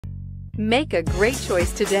Make a great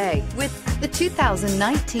choice today with the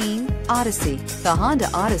 2019 Odyssey. The Honda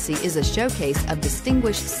Odyssey is a showcase of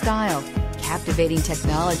distinguished style, captivating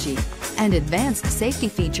technology, and advanced safety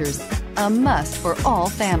features. A must for all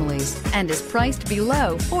families and is priced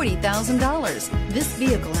below $40,000. This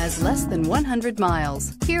vehicle has less than 100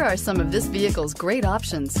 miles. Here are some of this vehicle's great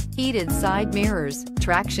options: heated side mirrors,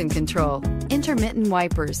 traction control, intermittent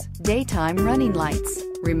wipers, daytime running lights,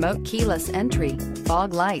 remote keyless entry,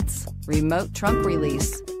 fog lights, remote trunk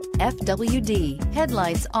release, FWD,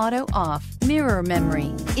 headlights auto off, mirror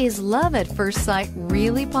memory. Is love at first sight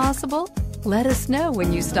really possible? Let us know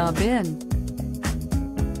when you stop in.